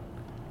second.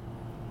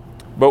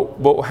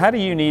 But how do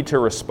you need to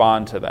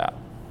respond to that?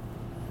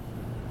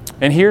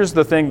 And here's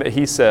the thing that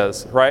he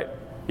says, right?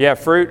 You have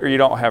fruit or you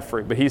don't have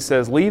fruit. But he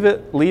says, leave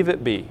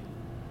it be.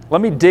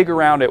 let me dig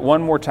around it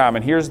one more time.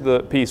 And here's the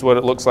piece, what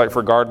it looks like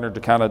for Gardner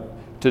to kind of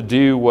to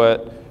do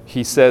what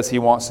he says he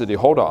wants to do.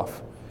 Hold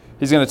off.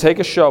 He's going to take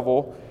a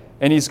shovel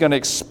and he's going to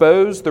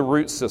expose the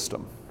root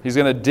system. He's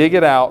going to dig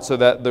it out so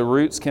that the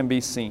roots can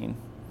be seen.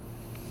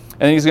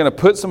 And he's going to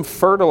put some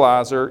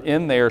fertilizer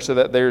in there so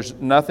that there's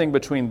nothing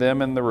between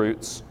them and the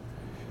roots.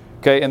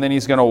 Okay, and then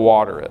he's going to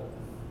water it.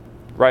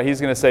 Right?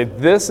 He's going to say,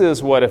 this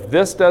is what, if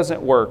this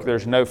doesn't work,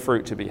 there's no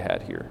fruit to be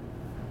had here.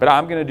 But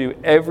I'm going to do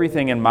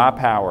everything in my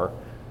power,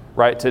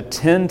 right, to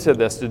tend to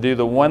this, to do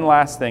the one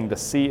last thing, to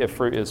see if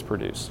fruit is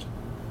produced.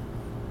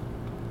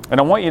 And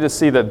I want you to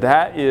see that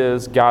that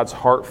is God's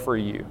heart for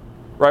you.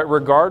 Right?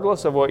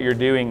 Regardless of what you're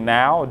doing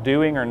now,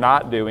 doing or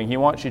not doing, He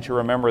wants you to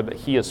remember that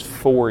He is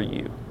for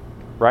you.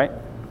 Right?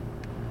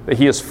 That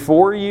He is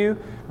for you,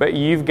 but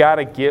you've got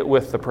to get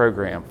with the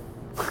program.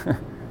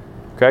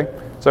 Okay?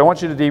 So I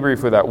want you to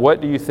debrief with that. What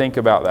do you think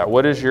about that?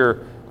 What is your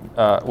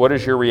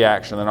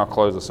reaction? Then I'll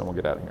close this and we'll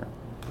get out of here.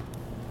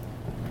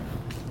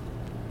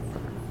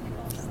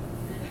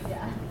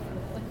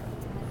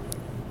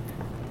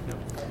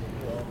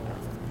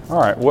 All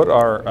right. What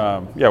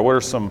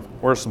are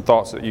some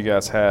thoughts that you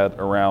guys had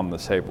around the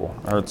table?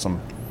 I heard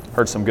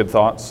some good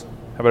thoughts.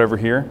 How about over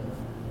here?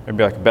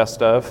 Maybe like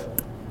best of.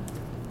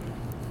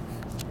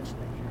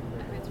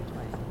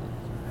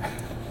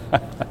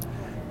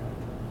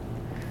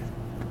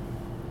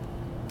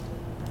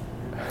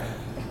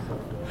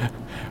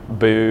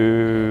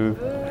 Boo.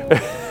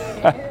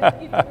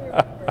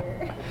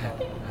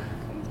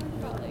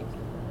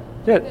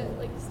 Yeah.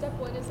 Like step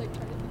one is like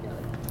trying to figure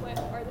out like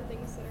what are the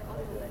things that are on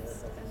the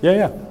list. And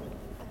Yeah. I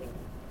think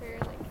prayer,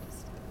 like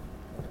just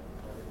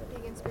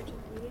being in spiritual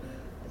community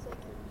is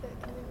like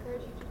that can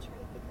encourage you to try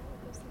to figure out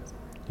what those things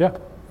are. Yeah.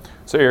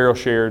 So Ariel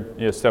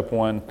shared, step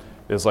one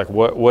is like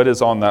what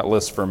is on that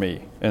list for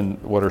me,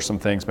 and what are some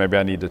things maybe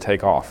I need to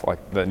take off,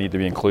 like that need to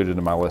be included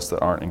in my list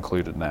that aren't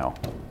included now.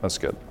 That's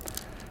good.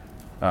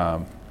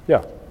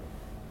 Yeah.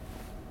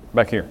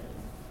 Back here.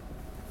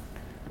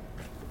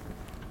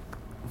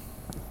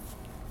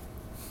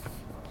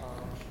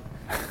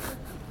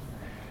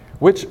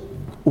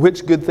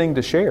 Which good thing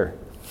to share?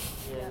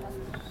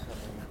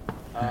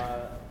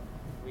 I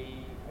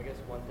guess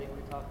one thing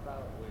we talked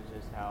about was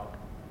just how,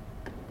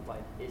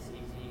 like, it's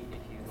easy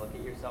if you look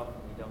at yourself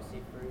and you don't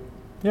see fruit.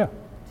 Yeah.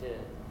 To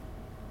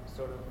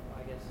sort of,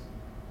 I guess,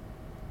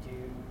 do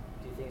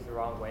things the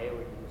wrong way, where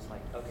you're just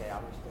like, okay,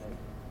 I'm just gonna,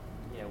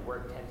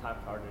 work 10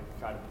 times harder to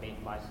try to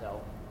make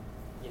myself,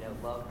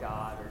 love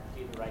God or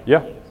do the right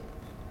things.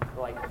 But,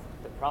 like,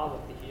 the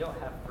problem, if you don't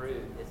have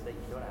fruit, is that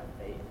you don't have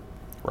faith.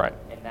 Right.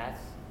 And that's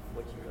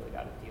what you really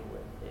got to deal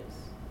with is,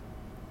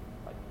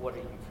 like, what are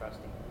you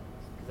trusting in?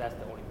 Because that's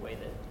the only way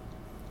that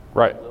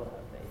Right. you will have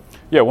faith.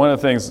 Yeah, one of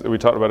the things that we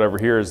talked about over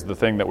here is the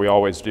thing that we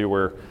always do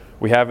where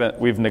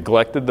we've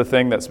neglected the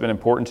thing that's been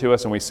important to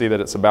us and we see that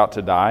it's about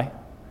to die,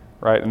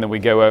 right? And then we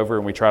go over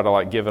and we try to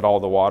like give it all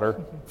the water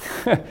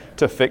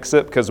to fix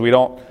it because we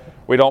don't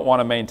want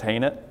to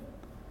maintain it.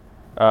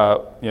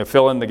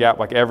 Fill in the gap,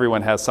 like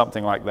everyone has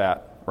something like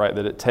that, right?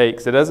 That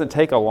it doesn't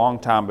take a long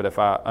time, but if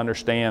I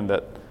understand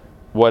that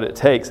what it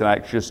takes and I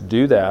just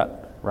do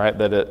that, right,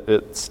 that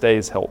it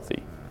stays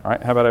healthy. All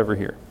right, how about over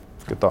here?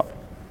 Good thought.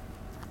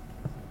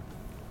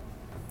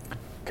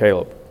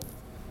 Caleb.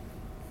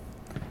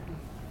 I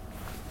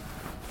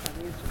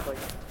think it's just like,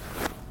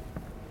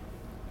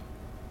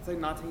 it's like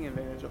not taking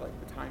advantage of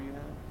like the time you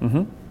have.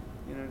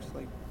 Mm-hmm. Just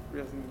like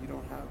realizing you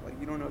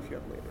don't know if you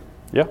have later.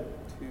 Yeah. To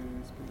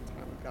spend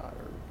time with God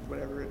or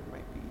whatever it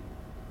might be.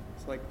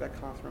 It's like that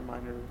constant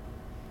reminder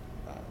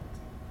that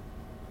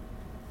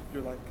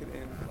your life could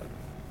end,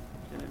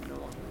 and it no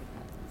longer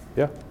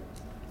happens.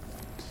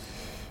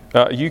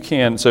 Yeah. You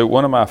can. So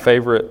one of my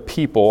favorite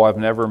people, I've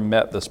never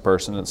met this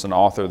person. It's an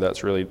author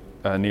that's really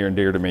near and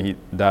dear to me. He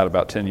died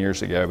about 10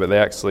 years ago, but they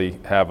actually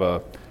have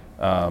a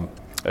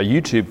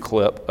YouTube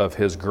clip of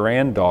his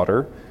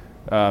granddaughter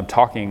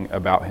talking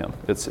about him.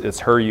 It's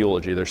her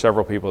eulogy. There's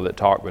several people that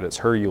talk, but it's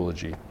her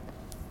eulogy.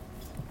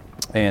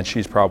 And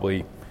she's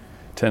probably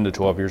 10 to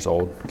 12 years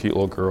old, cute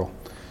little girl.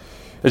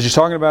 And she's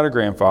talking about her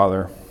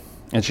grandfather,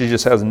 and she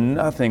just has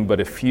nothing but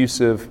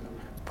effusive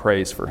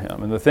praise for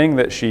him. And the thing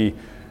that she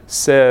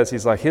says,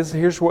 he's like,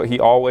 here's what he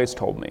always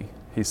told me.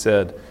 He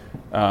said,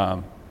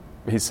 how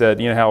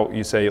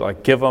you say,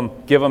 like, give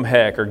them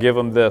heck, or give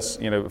them this,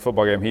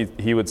 football game.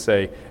 He would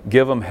say,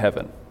 give them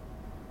heaven.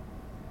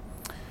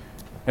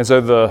 And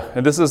so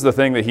this is the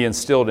thing that he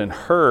instilled in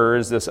her,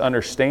 is this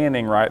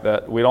understanding, right,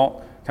 that we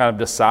don't kind of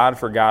decide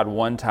for God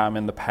one time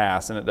in the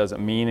past and it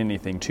doesn't mean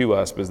anything to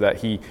us, but that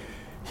he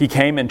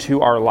came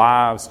into our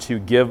lives to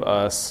give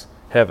us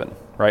heaven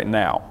right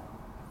now.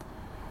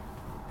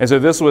 And so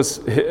this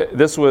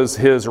was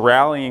his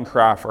rallying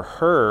cry for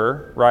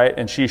her, right?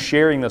 And she's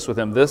sharing this with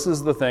him. This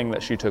is the thing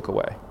that she took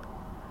away,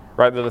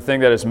 right? The thing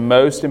that is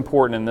most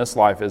important in this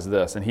life is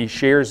this. And he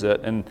shares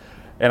it. And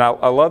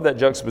I love that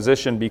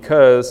juxtaposition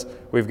because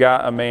we've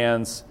got a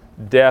man's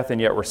death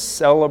and yet we're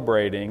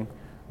celebrating,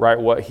 right,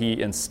 what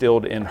he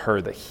instilled in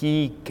her, that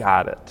he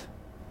got it,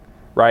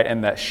 right?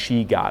 And that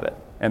she got it.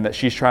 and that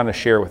she's trying to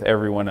share with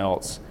everyone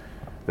else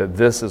that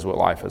this is what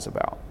life is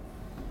about.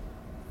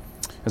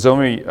 And so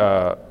let me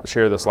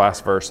share this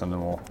last verse, and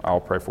then I'll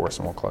pray for us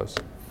and we'll close.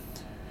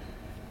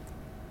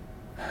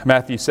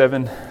 Matthew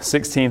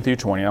 7:16 through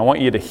 20. I want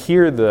you to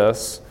hear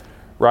this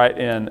right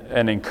in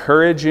an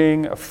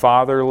encouraging,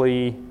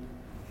 fatherly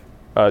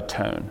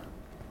tone.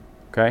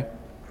 Okay?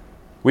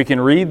 We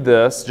can read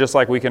this just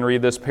like we can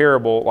read this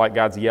parable like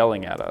God's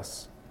yelling at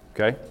us.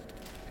 Okay?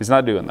 He's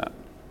not doing that.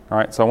 All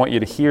right? So I want you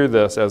to hear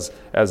this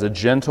as a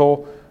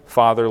gentle,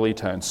 fatherly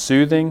tone,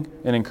 soothing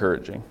and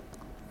encouraging.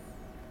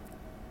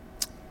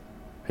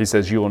 He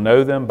says, "You will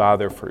know them by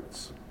their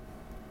fruits."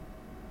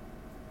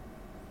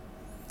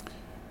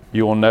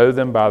 You will know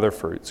them by their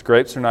fruits.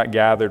 Grapes are not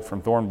gathered from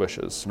thorn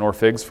bushes, nor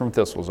figs from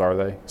thistles, are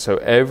they? So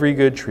every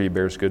good tree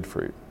bears good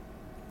fruit,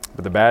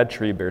 but the bad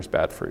tree bears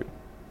bad fruit.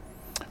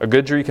 A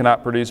good tree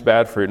cannot produce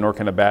bad fruit, nor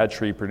can a bad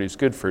tree produce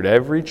good fruit.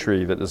 Every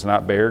tree that does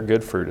not bear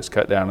good fruit is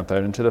cut down and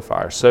thrown into the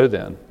fire. So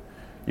then,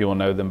 you will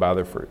know them by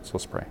their fruits.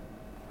 Let's pray.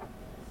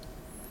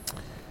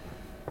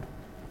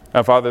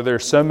 Now, Father, there are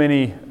so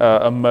many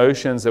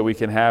emotions that we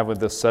can have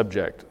with this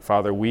subject.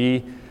 Father,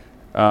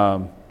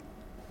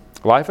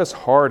 life is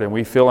hard and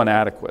we feel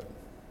inadequate.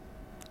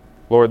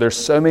 Lord, there's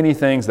so many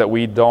things that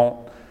we don't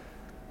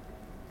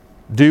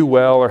do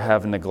well or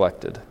have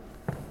neglected.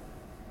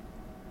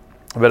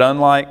 But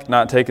unlike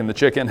not taking the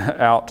chicken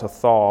out to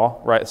thaw,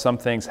 right, some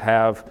things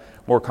have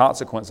more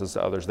consequences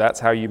to others. That's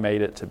how you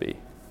made it to be.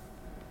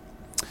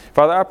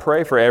 Father, I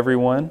pray for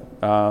everyone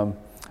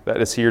that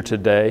is here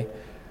today,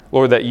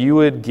 Lord, that you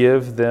would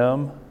give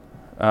them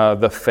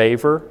the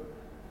favor,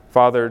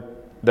 Father,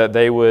 that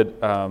they would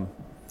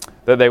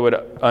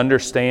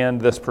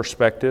understand this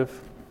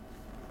perspective.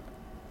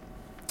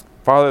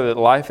 Father, that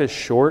life is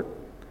short,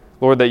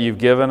 Lord, that you've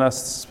given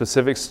us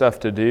specific stuff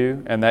to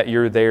do and that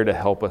you're there to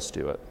help us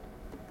do it.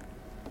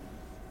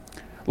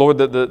 Lord,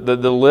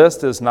 the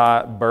list is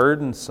not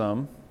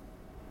burdensome,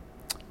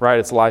 right?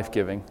 It's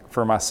life-giving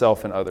for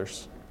myself and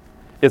others.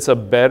 It's a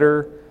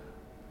better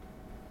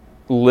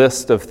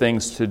list of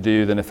things to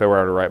do than if I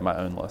were to write my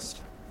own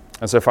list.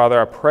 And so,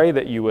 Father, I pray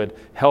that you would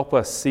help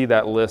us see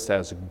that list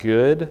as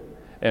good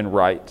and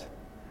right,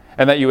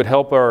 and that you would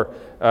help our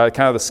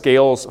kind of the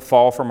scales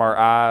fall from our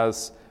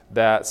eyes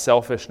that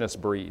selfishness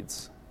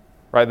breeds,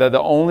 right? That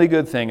the only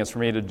good thing is for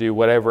me to do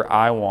whatever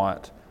I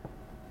want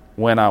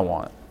when I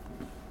want.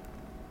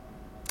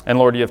 And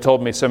Lord, you have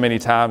told me so many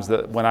times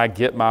that when I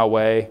get my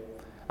way,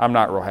 I'm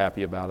not real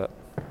happy about it.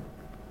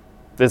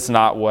 It's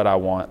not what I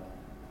want,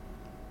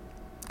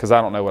 because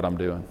I don't know what I'm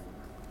doing.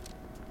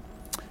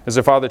 And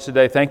so, Father,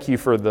 today, thank you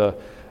for the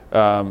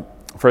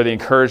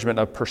encouragement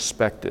of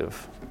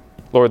perspective.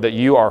 Lord, that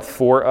you are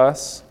for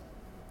us,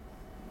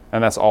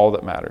 and that's all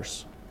that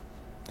matters.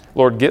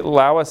 Lord,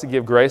 allow us to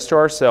give grace to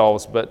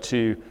ourselves, but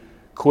to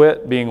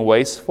quit being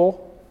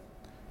wasteful.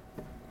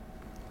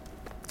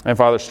 And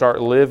Father,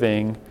 start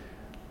living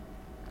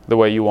the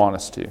way you want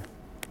us to.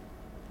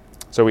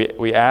 So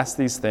we ask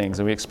these things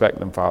and we expect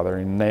them, Father,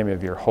 in the name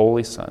of your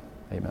Holy Son.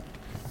 Amen.